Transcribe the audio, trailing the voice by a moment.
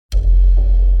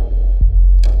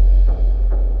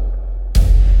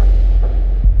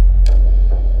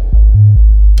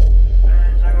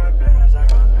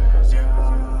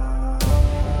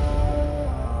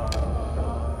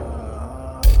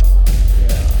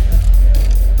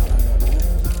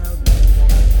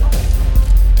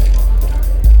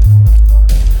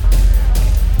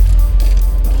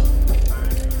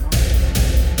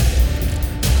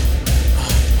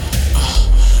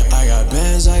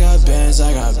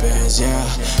bands,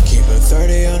 yeah. Keep a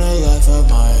 30 on the left of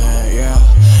my hand, yeah.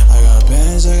 I got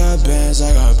bands, I got bands,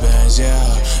 I got bands,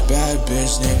 yeah. Bad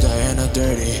bitch named Diana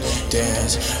Dirty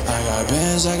Dance. I got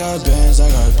bands, I got bands, I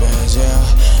got bands,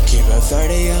 yeah. Keep a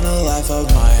 30 on the left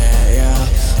of my hand, yeah.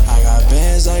 I got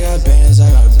bands, I got bands,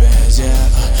 I got bands, yeah.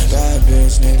 Bad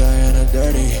bitch named Diana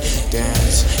Dirty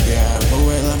Dance, yeah.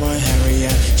 Move it like my Henry,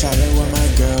 yeah. Chatting with my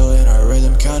girl and our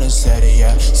rhythm kinda steady,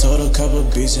 yeah. Sold a couple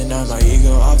beats and now my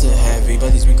ego off the heavy,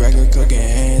 but these McGregor cooking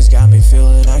hands got me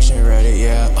feeling action ready,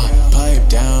 yeah. Pipe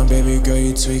down, baby girl,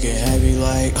 you tweaking heavy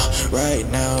like right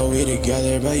now we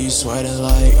together, but you sweating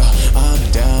like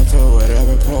I'm down for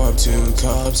whatever, pour up 2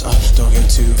 cups. Don't get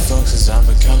too fucked, cause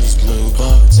I'ma count these blue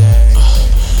bucks,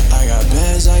 I got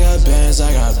bands, I got bands,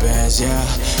 I got bands, yeah.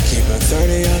 Keep a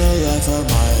 30 on the left of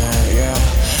my hand, yeah.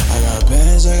 I got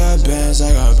bands, I got bands,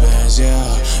 I got bands,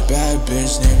 yeah. Bad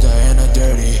bitch named Diana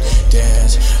Dirty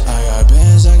Dance. I got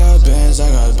bands, I got bands,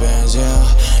 I got bands, yeah.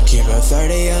 Keep a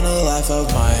 30 on the left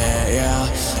of my hand,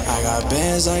 yeah. I got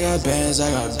bands, I got bands,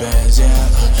 I got bands, yeah.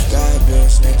 Bad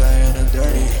bitch named Diana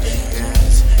Dirty